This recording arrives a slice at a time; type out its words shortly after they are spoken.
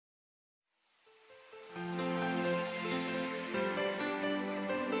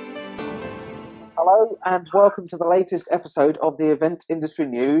Hello and welcome to the latest episode of the Event Industry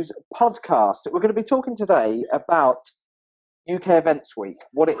News podcast. We're going to be talking today about UK Events Week,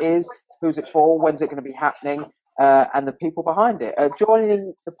 what it is, who's it for, when's it going to be happening, and the people behind it.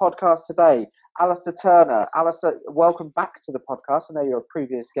 Joining the podcast today, Alistair Turner. Alistair, welcome back to the podcast. I know you're a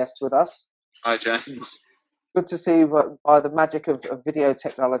previous guest with us. Hi, James. Good to see you by the magic of video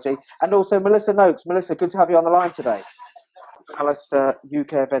technology. And also Melissa Noakes. Melissa, good to have you on the line today. Alistair,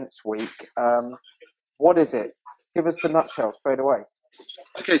 UK Events Week. What is it? Give us the nutshell straight away.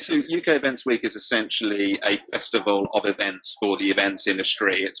 Okay, so UK Events Week is essentially a festival of events for the events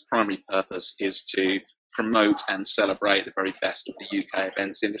industry. Its primary purpose is to promote and celebrate the very best of the UK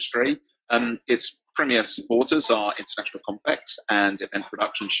events industry. Its premier supporters are International Complex and Event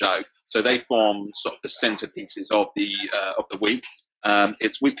Production Show, so they form sort of the centerpieces of the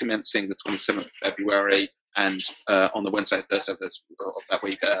It's week commencing the 27th of February, and on the Wednesday and Thursday of that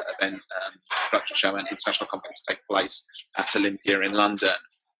week, event production show and International Complex take place at Olympia in London.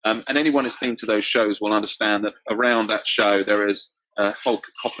 And anyone who's been to those shows will understand that around that show there is a whole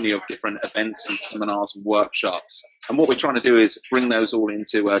cacophony of different events and seminars and workshops. And what we're trying to do is bring those all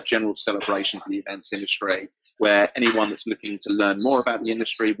into a general celebration for the events industry, where anyone that's looking to learn more about the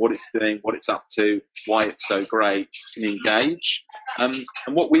industry, what it's doing, what it's up to, why it's so great, can engage. And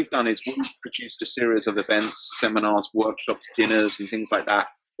what we've done is we've produced a series of events, seminars, workshops, dinners, and things like that,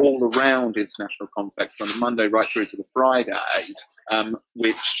 all around International Complex from the Monday right through to the Friday,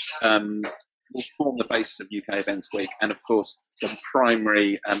 which will form the basis of UK Events Week. And of course, the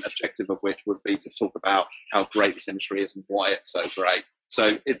primary objective of which would be to talk about how great this industry is and why it's so great.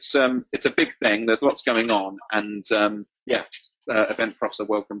 So it's a big thing. There's lots going on, and event profs are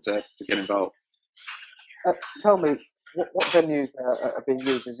welcome to get involved. Tell me, what venues are being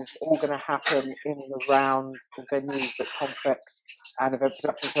used? Is this all going to happen in and around the venues that Complex and Event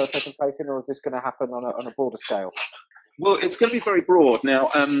Production Show are taking place in, or is this going to happen on a broader scale? Well, it's going to be very broad. Now,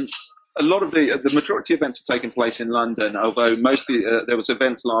 a lot of the majority of events are taking place in London, although mostly there was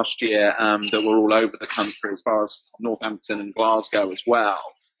events last year that were all over the country, as far as Northampton and Glasgow as well.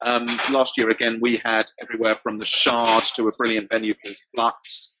 Last year, again, we had everywhere from the Shard to a brilliant venue called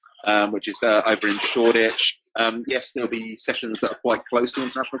Flux, which is over in Shoreditch. Yes, there'll be sessions that are quite close to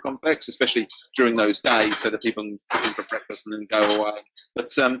International Complex, especially during those days, so that people can come in for breakfast and then go away. But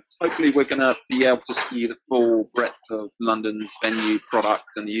hopefully we're going to be able to see the full breadth of London's venue product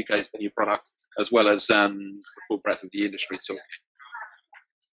and the UK's venue product, as well as the full breadth of the industry too.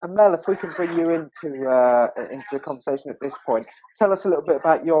 And Mel, if we can bring you into the conversation at this point, tell us a little bit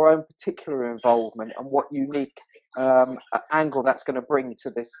about your own particular involvement and what unique angle that's going to bring to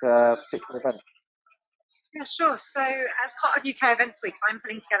this particular event. Yeah, sure. So as part of UK Events Week, I'm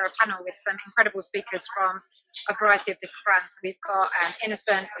putting together a panel with some incredible speakers from a variety of different brands. So we've got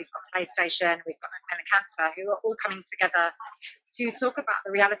Innocent, we've got PlayStation, we've got Macmillan Cancer, who are all coming together to talk about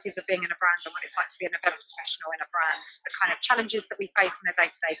the realities of being in a brand and what it's like to be an event professional in a brand, the kind of challenges that we face on a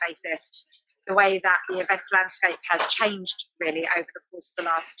day-to-day basis, the way that the events landscape has changed really over the course of the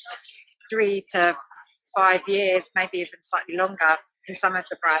last 3 to 5 years, maybe even slightly longer, in some of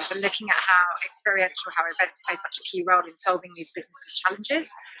the brands, and looking at how experiential, how events play such a key role in solving these businesses'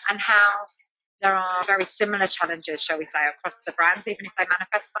 challenges, and how there are very similar challenges, shall we say, across the brands, even if they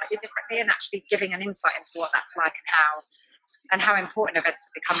manifest slightly differently, and actually giving an insight into what that's like and how important events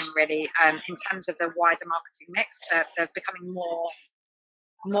are becoming really in terms of the wider marketing mix. They're becoming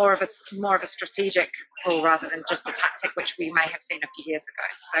more of a strategic role rather than just a tactic, which we may have seen a few years ago.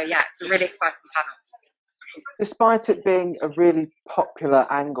 So yeah, it's a really exciting panel. Despite it being a really popular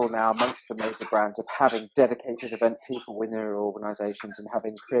angle now amongst the major brands of having dedicated event people within their organisations and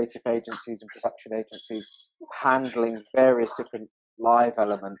having creative agencies and production agencies handling various different live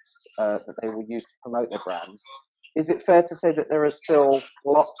elements that they will use to promote their brands, is it fair to say that there are still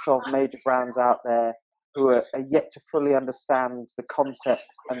lots of major brands out there who are yet to fully understand the concept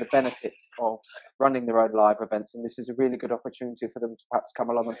and the benefits of running their own live events, and this is a really good opportunity for them to perhaps come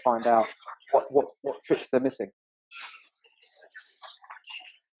along and find out what tricks they're missing?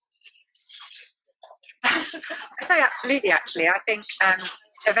 I'd say absolutely, actually. I think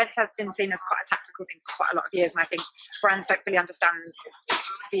events have been seen as quite a tactical thing for quite a lot of years, and I think brands don't really understand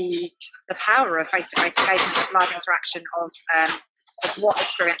the power of face-to-face engagement, of live interaction, of what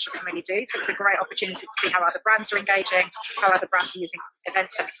experiential can really do. So it's a great opportunity to see how other brands are engaging, how other brands are using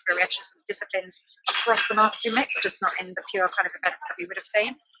events and experiential disciplines across the marketing mix, just not in the pure kind of events that we would have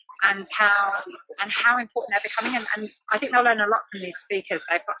seen, and how important they're becoming. And I think they'll learn a lot from these speakers.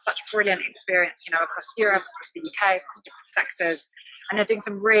 They've got such brilliant experience, across Europe, across the UK, across different sectors, and they're doing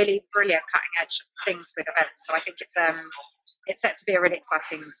some really brilliant cutting edge things with events. So I think it's set to be a really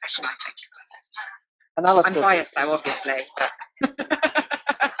exciting session, I think. And I'm Alistair, biased though, obviously, but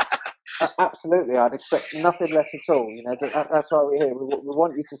absolutely, I'd expect nothing less at all. You know, that's why we're here. We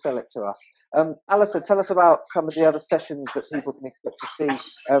want you to sell it to us. Alistair, tell us about some of the other sessions that people can expect to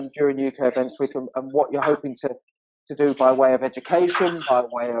see during UK Events Week, and what you're hoping to do by way of education, by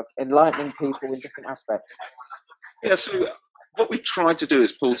way of enlightening people in different aspects. Yeah, so what we try to do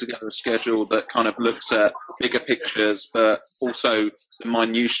is pull together a schedule that kind of looks at bigger pictures, but also the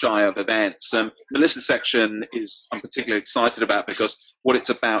minutiae of events. Melissa's section I'm particularly excited about, because what it's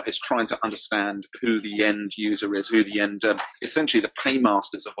about is trying to understand who the end user is, who the end, essentially the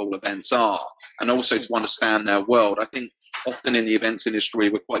paymasters of all events are, and also to understand their world. I think often in the events industry,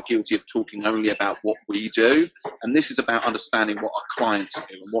 we're quite guilty of talking only about what we do, and this is about understanding what our clients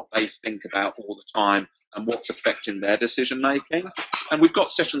do and what they think about all the time, and what's affecting their decision making. And we've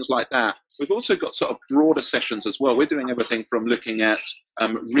got sessions like that. We've also got sort of broader sessions as well. We're doing everything from looking at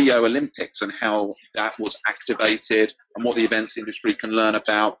Rio Olympics and how that was activated, and what the events industry can learn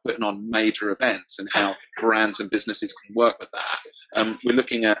about putting on major events, and how brands and businesses can work with that. We're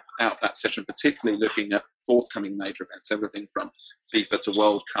looking at, out of that session, particularly looking at forthcoming major events, everything from FIFA to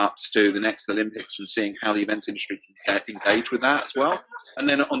World Cups to the next Olympics, and seeing how the events industry can engage with that as well. And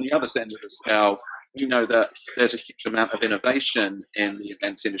then on the other end of the scale, we know that there's a huge amount of innovation in the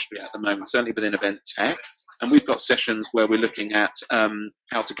events industry at the moment, certainly within event tech. And we've got sessions where we're looking at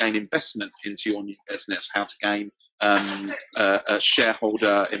how to gain investment into your new business, how to gain a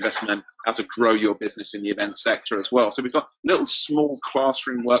shareholder investment, how to grow your business in the event sector as well. So we've got little small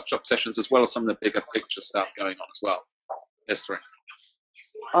classroom workshop sessions, as well as some of the bigger picture stuff going on as well. There's three.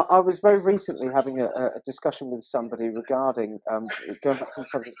 I was very recently having a discussion with somebody regarding going back to the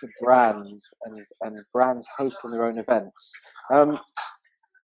subject of brands and brands hosting their own events.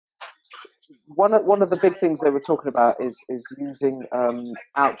 One of the big things they were talking about is using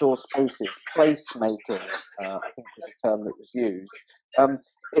outdoor spaces, placemaking, I think was a term that was used.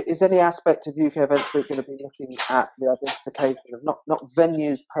 Is any aspect of UK Events Week going to be looking at the identification of not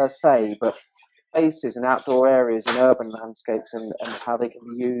venues per se, but spaces and outdoor areas in urban landscapes, and how they can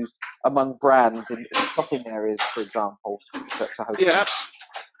be used among brands in shopping areas, for example, to host? Yeah,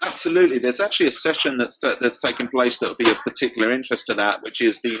 absolutely. There's actually a session that's taken place that will be of particular interest to that, which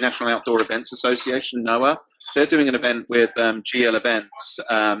is the National Outdoor Events Association, NOAA. They're doing an event with GL Events,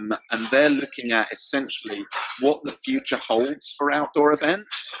 and they're looking at essentially what the future holds for outdoor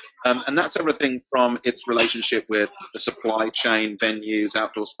events. And that's everything from its relationship with the supply chain, venues,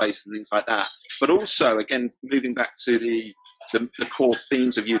 outdoor space, and things like that. But also, again, moving back to the core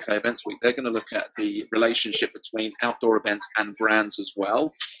themes of UK Events Week, they're going to look at the relationship between outdoor events and brands as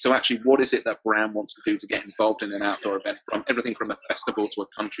well. So actually, what is it that brand wants to do to get involved in an outdoor event, from everything from a festival to a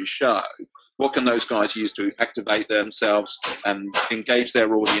country show? What can those guys use to activate themselves and engage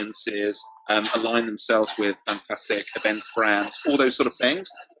their audiences, align themselves with fantastic events brands, all those sort of things?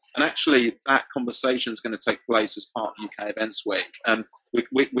 And actually, that conversation is going to take place as part of UK Events Week.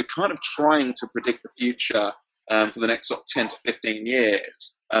 We're kind of trying to predict the future for the next sort of 10 to 15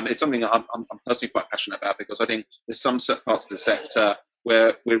 years. It's something that I'm personally quite passionate about, because I think there's some parts of the sector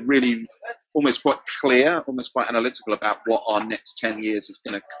where we're really almost quite clear, almost quite analytical about what our next 10 years is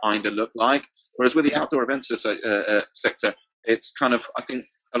going to kind of look like. Whereas with the outdoor events sector, it's kind of, I think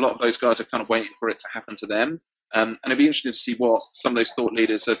a lot of those guys are kind of waiting for it to happen to them. And it'd be interesting to see what some of those thought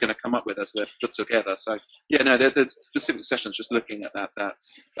leaders are going to come up with as they're put together. So, yeah, no, there's specific sessions just looking at that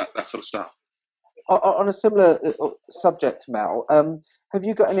sort of stuff. On a similar subject, Mel, have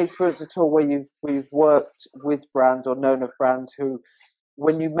you got any experience at all where you've worked with brands or known of brands who,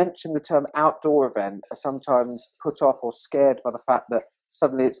 when you mention the term outdoor event, are sometimes put off or scared by the fact that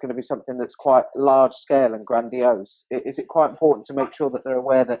suddenly it's going to be something that's quite large scale and grandiose? Is it quite important to make sure that they're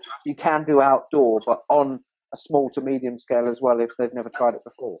aware that you can do outdoor, but on a small to medium scale as well, if they've never tried it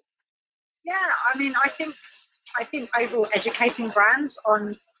before? Yeah, I mean, I think overall educating brands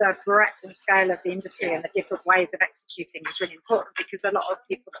on the breadth and scale of the industry and the different ways of executing is really important, because a lot of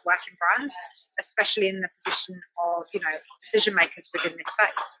people that work in brands, especially in the position of, decision makers within this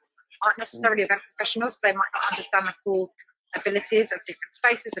space, aren't necessarily event professionals. They might not understand the full abilities of different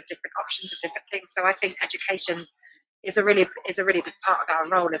spaces, of different options, of different things. So I think education is a really big part of our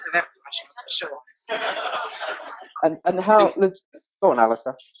role as event professionals, for sure. And how? Go on,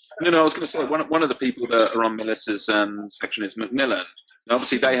 Alistair. No, I was going to say one of the people that are on Melissa's section is Macmillan. And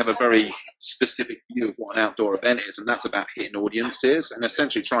obviously, they have a very specific view of what an outdoor event is, and that's about hitting audiences and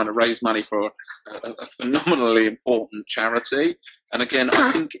essentially trying to raise money for a phenomenally important charity. And again,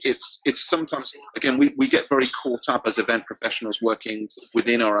 I think it's sometimes, again, we get very caught up as event professionals working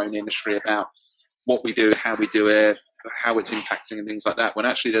within our own industry about what we do, how we do it, how it's impacting and things like that. When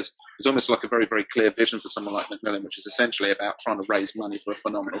actually there's almost like a very, very clear vision for someone like Macmillan, which is essentially about trying to raise money for a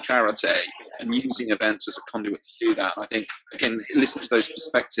phenomenal charity and using events as a conduit to do that. And I think, again, listen to those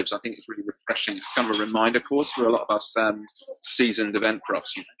perspectives. I think it's really refreshing. It's kind of a reminder course for a lot of us seasoned event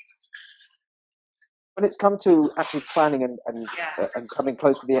profs. When it's come to actually planning and Yes. coming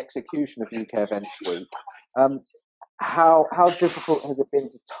close to the execution of UK Events Week, how difficult has it been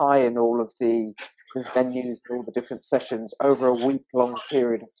to tie in all of the venues and all the different sessions over a week-long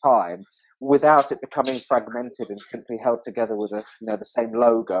period of time without it becoming fragmented and simply held together with the same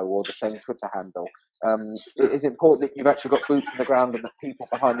logo or the same Twitter handle? It is important that you've actually got boots on the ground and the people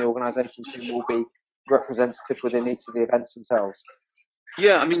behind the organisation who will be representative within each of the events themselves.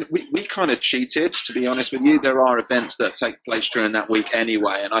 Yeah, I mean, we kind of cheated, to be honest with you. There are events that take place during that week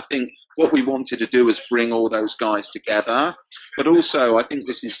anyway, and I think what we wanted to do is bring all those guys together. But also, I think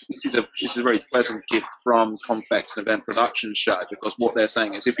this is a very pleasant gift from Complex and Event Production Show, because what they're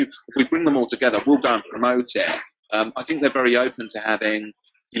saying is if we bring them all together, we'll go and promote it. I think they're very open to having,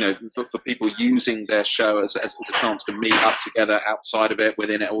 for people using their show as a chance to meet up together outside of it,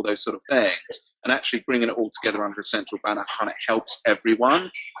 within it, all those sort of things. And actually bringing it all together under a central banner kind of helps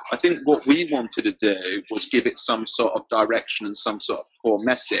everyone. I think what we wanted to do was give it some sort of direction and some sort of core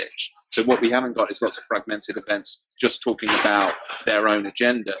message. So what we haven't got is lots of fragmented events just talking about their own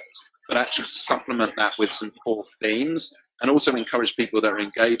agendas, but actually supplement that with some core themes and also encourage people that are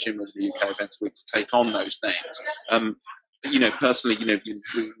engaging with the UK Events Week to take on those things. Personally,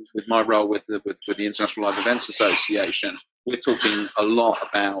 with my role with the International Live Events Association, we're talking a lot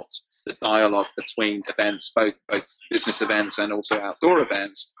about the dialogue between events, both business events and also outdoor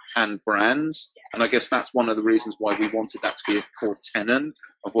events, and brands. And I guess that's one of the reasons why we wanted that to be a core tenet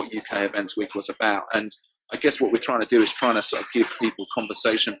of what UK Events Week was about. And I guess what we're trying to do is trying to sort of give people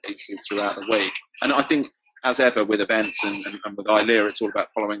conversation pieces throughout the week. And I think, as ever with events and with ILEA, it's all about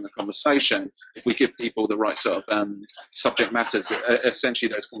following the conversation. If we give people the right sort of subject matters,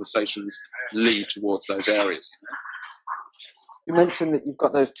 essentially those conversations lead towards those areas. You mentioned that you've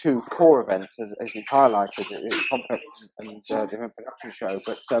got those two core events, as you highlighted, the Complex and the Event Production Show,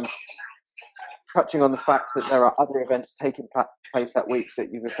 but touching on the fact that there are other events taking place that week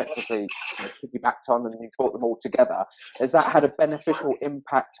that you've effectively piggybacked on and you've brought them all together, has that had a beneficial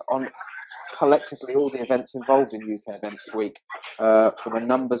impact on collectively all the events involved in UK Events Week from a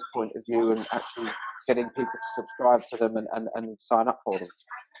numbers point of view and actually getting people to subscribe to them and sign up for them?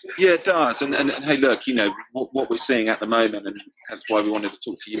 Yeah, it does. And hey, look, what we're seeing at the moment, and that's why we wanted to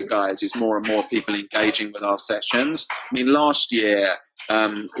talk to you guys, is more and more people engaging with our sessions. I mean, last year,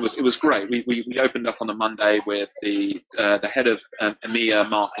 it was great. We opened up on the Monday with the head of EMEA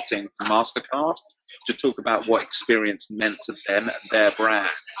marketing for MasterCard to talk about what experience meant to them and their brand.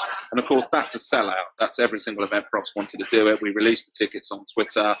 And of course, that's a sellout. That's every single event props wanted to do it. We released the tickets on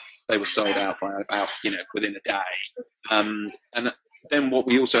Twitter. They were sold out by about, within a day. And then what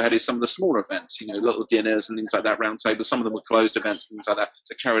we also had is some of the smaller events, little dinners and things like that, round tables. Some of them were closed events and things like that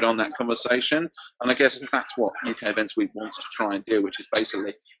that carried on that conversation. And I guess that's what UK Events Week wants to try and do, which is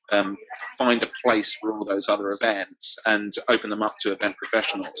basically find a place for all those other events and open them up to event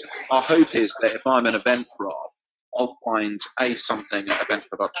professionals. Our hope is that if I'm an event prop, I'll find something at Event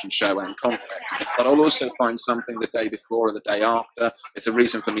Production Show and Complex, but I'll also find something the day before or the day after. It's a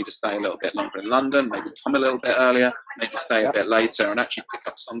reason for me to stay a little bit longer in London, maybe come a little bit earlier, maybe stay a bit later, and actually pick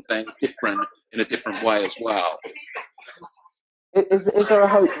up something different in a different way as well. Is there a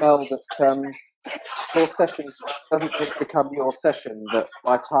hope, Mel, that your session doesn't just become your session, that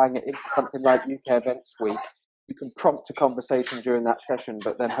by tying it into something like UK Events Week, you can prompt a conversation during that session,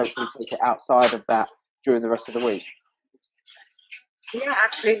 but then hopefully take it outside of that during the rest of the week? Yeah,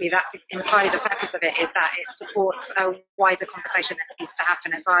 absolutely. That's entirely the purpose of it, is that it supports a wider conversation that needs to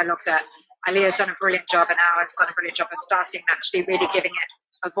happen, a dialogue that ILEA's done a brilliant job and Alex done a brilliant job of starting, actually really giving it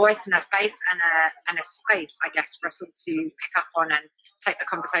a voice and a face and a space, I guess, for us all to pick up on and take the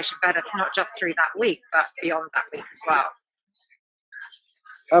conversation further, not just through that week, but beyond that week as well.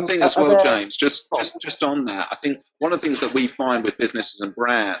 I think as well, James, just on that, I think one of the things that we find with businesses and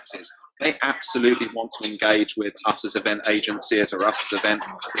brands is they absolutely want to engage with us as event agencies or us as event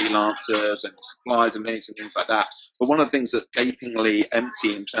freelancers and suppliers and things like that. But one of the things that's gapingly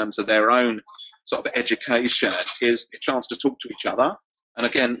empty in terms of their own sort of education is a chance to talk to each other. And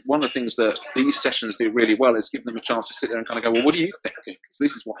again, one of the things that these sessions do really well is give them a chance to sit there and kind of go, well, what do you think? Because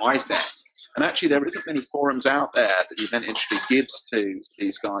this is what I think. And actually, there isn't many forums out there that the event industry gives to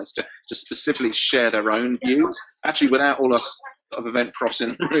these guys to specifically share their own views, actually without all us of event profs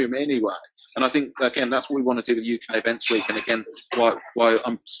in the room anyway. And I think, again, that's what we want to do with UK Events Week. And again, why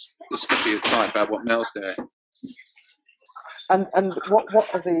I'm especially excited about what Mel's doing. And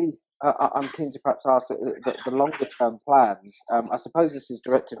what are the I'm keen to perhaps ask the longer term plans. I suppose this is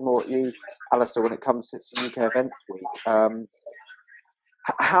directed more at you, Alistair, when it comes to UK Events Week.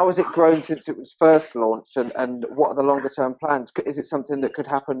 How has it grown since it was first launched, and what are the longer term plans? Is it something that could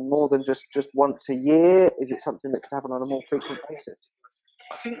happen more than just once a year? Is it something that could happen on a more frequent basis?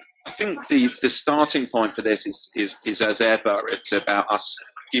 I think the starting point for this is as ever, it's about us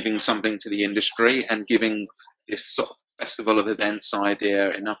giving something to the industry and giving this sort of festival of events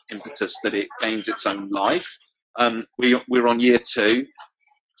idea enough impetus that it gains its own life. We're on year two.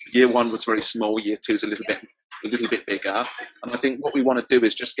 Year one was very small. Year two is a little bit bigger. And I think what we want to do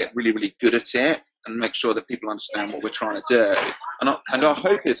is just get really, really good at it and make sure that people understand what we're trying to do. And our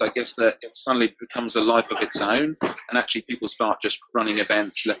hope is, I guess, that it suddenly becomes a life of its own, and actually people start just running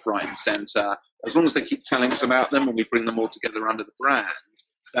events left, right, and centre. As long as they keep telling us about them and we bring them all together under the brand,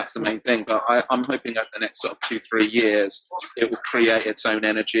 that's the main thing. But I'm hoping over the next sort of 2-3 years, it will create its own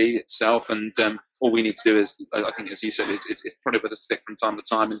energy itself. And all we need to do is, I think, as you said, is put it with a stick from time to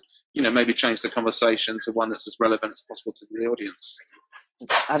time, and maybe change the conversation to one that's as relevant as possible to the audience.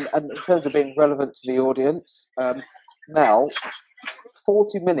 And in terms of being relevant to the audience, now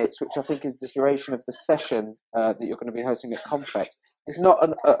 40 minutes, which I think is the duration of the session that you're going to be hosting at Confex, is not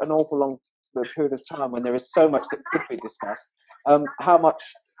an awful long period of time when there is so much that could be discussed. How much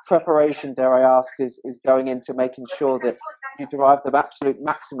preparation, dare I ask, is going into making sure that you derive the absolute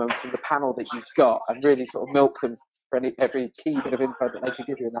maximum from the panel that you've got and really sort of milk them for every key bit of info that they could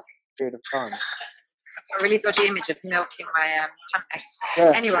give you in that period of time? A really dodgy image of milking my pancakes.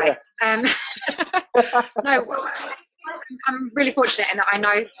 Yeah, anyway, yeah. No, I'm really fortunate in that I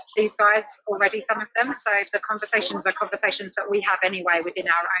know these guys already, some of them. So the conversations are conversations that we have anyway within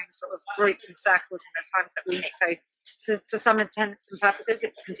our own sort of groups and circles and the times that we meet. So to some intents and purposes,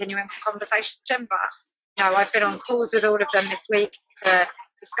 it's a continuing conversation. But I've been on calls with all of them this week to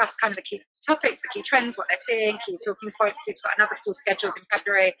discuss kind of the key topics, the key trends, what they're seeing, key talking points. We've got another call scheduled in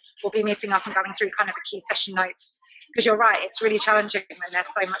February. We'll be meeting up and going through kind of the key session notes. Because you're right, it's really challenging when there's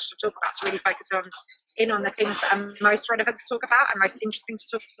so much to talk about to really focus on the things that are most relevant to talk about and most interesting to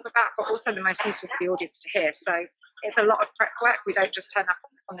talk about, but also the most useful for the audience to hear. So it's a lot of prep work. We don't just turn up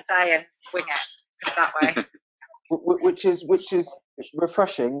on the day and wing it that way. which is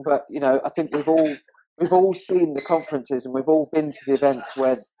refreshing, but I think we've all seen the conferences and we've all been to the events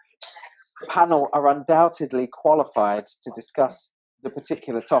where the panel are undoubtedly qualified to discuss the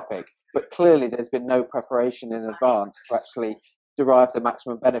particular topic, but clearly there's been no preparation in advance to actually derive the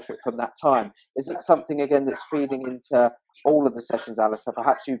maximum benefit from that time. Is it something, again, that's feeding into all of the sessions, Alistair?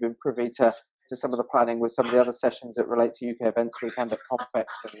 Perhaps you've been privy to some of the planning with some of the other sessions that relate to UK Events Week and at Confex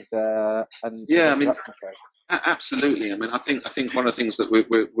and yeah, I mean, absolutely. I mean, I think one of the things that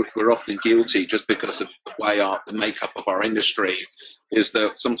we're often guilty, just because of the way the makeup of our industry, is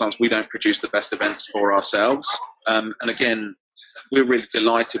that sometimes we don't produce the best events for ourselves. And again, we're really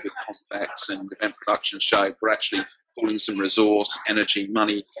delighted with Confex and Event Production Show for actually pulling some resource, energy,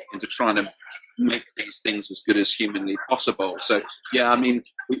 money into trying to make these things as good as humanly possible. So yeah, I mean,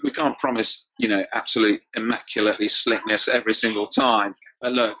 we can't promise absolute immaculately slickness every single time.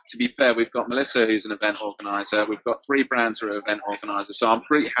 But look, to be fair, we've got Melissa, who's an event organizer. We've got 3 brands who are event organizers. So I'm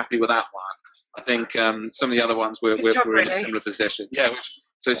pretty happy with that one. I think some of the other ones we're in a similar position. Yeah.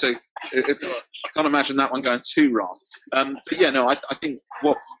 So I can't imagine that one going too wrong. But yeah, no, I think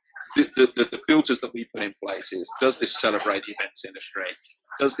what the filters that we put in place is: does this celebrate the events industry?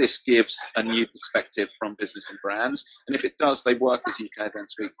 Does this give a new perspective from business and brands? And if it does, they work as UK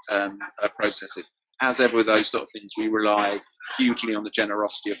Events Week processes. As ever with those sort of things, we rely hugely on the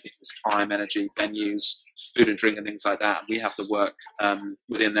generosity of people's time, energy, venues, food and drink and things like that. And we have to work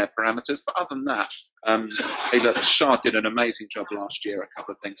within their parameters. But other than that, hey, look, Shard did an amazing job last year. A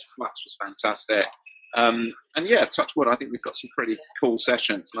couple of things. Flux was fantastic. And yeah, touch wood, I think we've got some pretty cool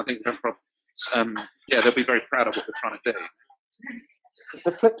sessions. And I think they'll be very proud of what we're trying to do.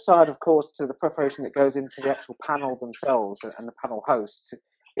 The flip side, of course, to the preparation that goes into the actual panel themselves and the panel hosts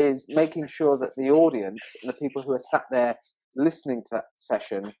is making sure that the audience and the people who are sat there listening to that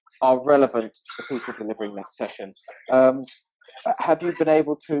session are relevant to the people delivering that session. Have you been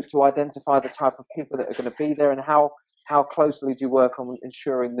able to identify the type of people that are going to be there, and how closely do you work on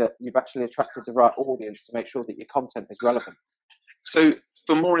ensuring that you've actually attracted the right audience to make sure that your content is relevant? So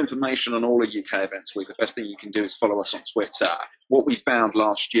for more information on all of UK Events Week, the best thing you can do is follow us on Twitter. What we found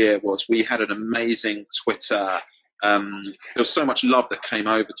last year was we had an amazing Twitter. There was so much love that came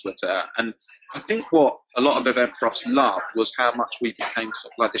over Twitter. And I think what a lot of event profs loved was how much we became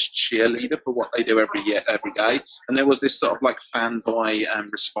sort of like this cheerleader for what they do every day. And there was this sort of like fanboy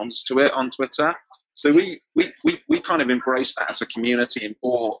response to it on Twitter. So we kind of embraced that as a community and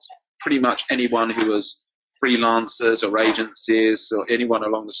brought pretty much anyone who was freelancers or agencies or anyone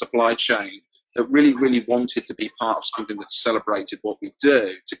along the supply chain that really wanted to be part of something that celebrated what we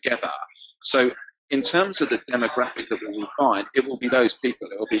do together. So in terms of the demographic that we will find, it will be those people.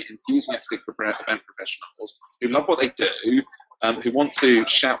 It will be enthusiastic event professionals who love what they do, who want to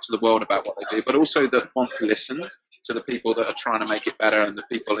shout to the world about what they do, but also that want to listen to the people that are trying to make it better and the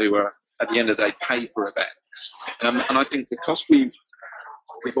people who are, at the end of the day, pay for events. And I think because we've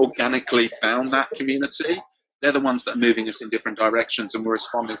organically found that community, they're the ones that are moving us in different directions and we're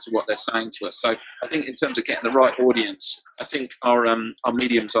responding to what they're saying to us. So I think in terms of getting the right audience, I think our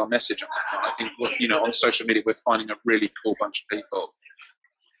medium's our message on that one. I think, on social media, we're finding a really cool bunch of people.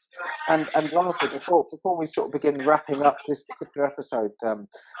 And lastly, before we sort of begin wrapping up this particular episode,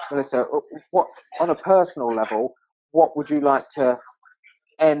 Melissa, what on a personal level, what would you like to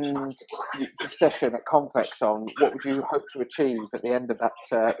end the session at Confex on? What would you hope to achieve at the end of that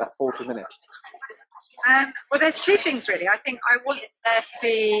 40 minutes? Well, there's two things really. I think I want there to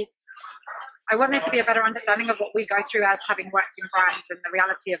be a better understanding of what we go through as having worked in brands and the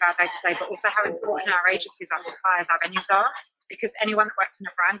reality of our day-to-day, but also how important our agencies, our suppliers, our venues are, because anyone that works in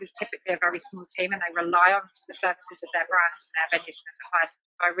a brand is typically a very small team and they rely on the services of their brands and their venues and their suppliers.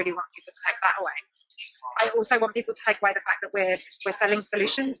 So I really want people to take that away. I also want people to take away the fact that we're selling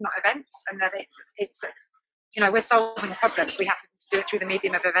solutions, not events, and that it's we're solving problems. We happen to do it through the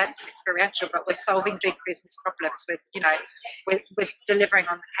medium of events and experiential, but we're solving big business problems with delivering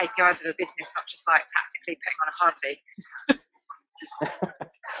on the KPIs of a business, not just like tactically putting on a party.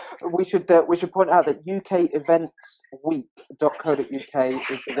 We should point out that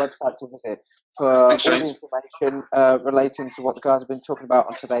ukeventsweek.co.uk is the website to visit for all the information relating to what the guys have been talking about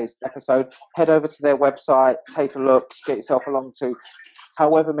on today's episode. Head over to their website, take a look, get yourself along to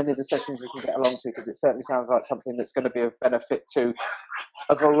however many of the sessions you can get along to, because it certainly sounds like something that's going to be of benefit to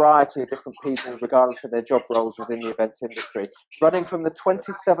a variety of different people, regardless of their job roles within the events industry. Running from the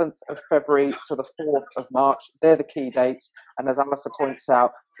 27th of February to the 4th of March, they're the key dates. And as Alistair points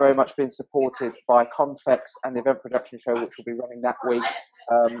out, very much being supported by Confex and the Event Production Show, which will be running that week.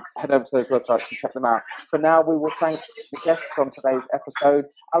 Head over to those websites and check them out. For now, we will thank the guests on today's episode.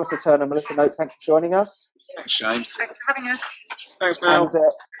 Alistair Turner, Melissa Notes, thanks for joining us. Thanks, Shane. Thanks for having us. Thanks, Mel. And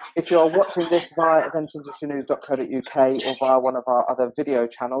if you're watching this via eventindustrynews.co.uk or via one of our other video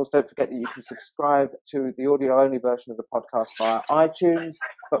channels, don't forget that you can subscribe to the audio-only version of the podcast via iTunes.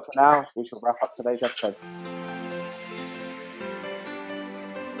 But for now, we shall wrap up today's episode.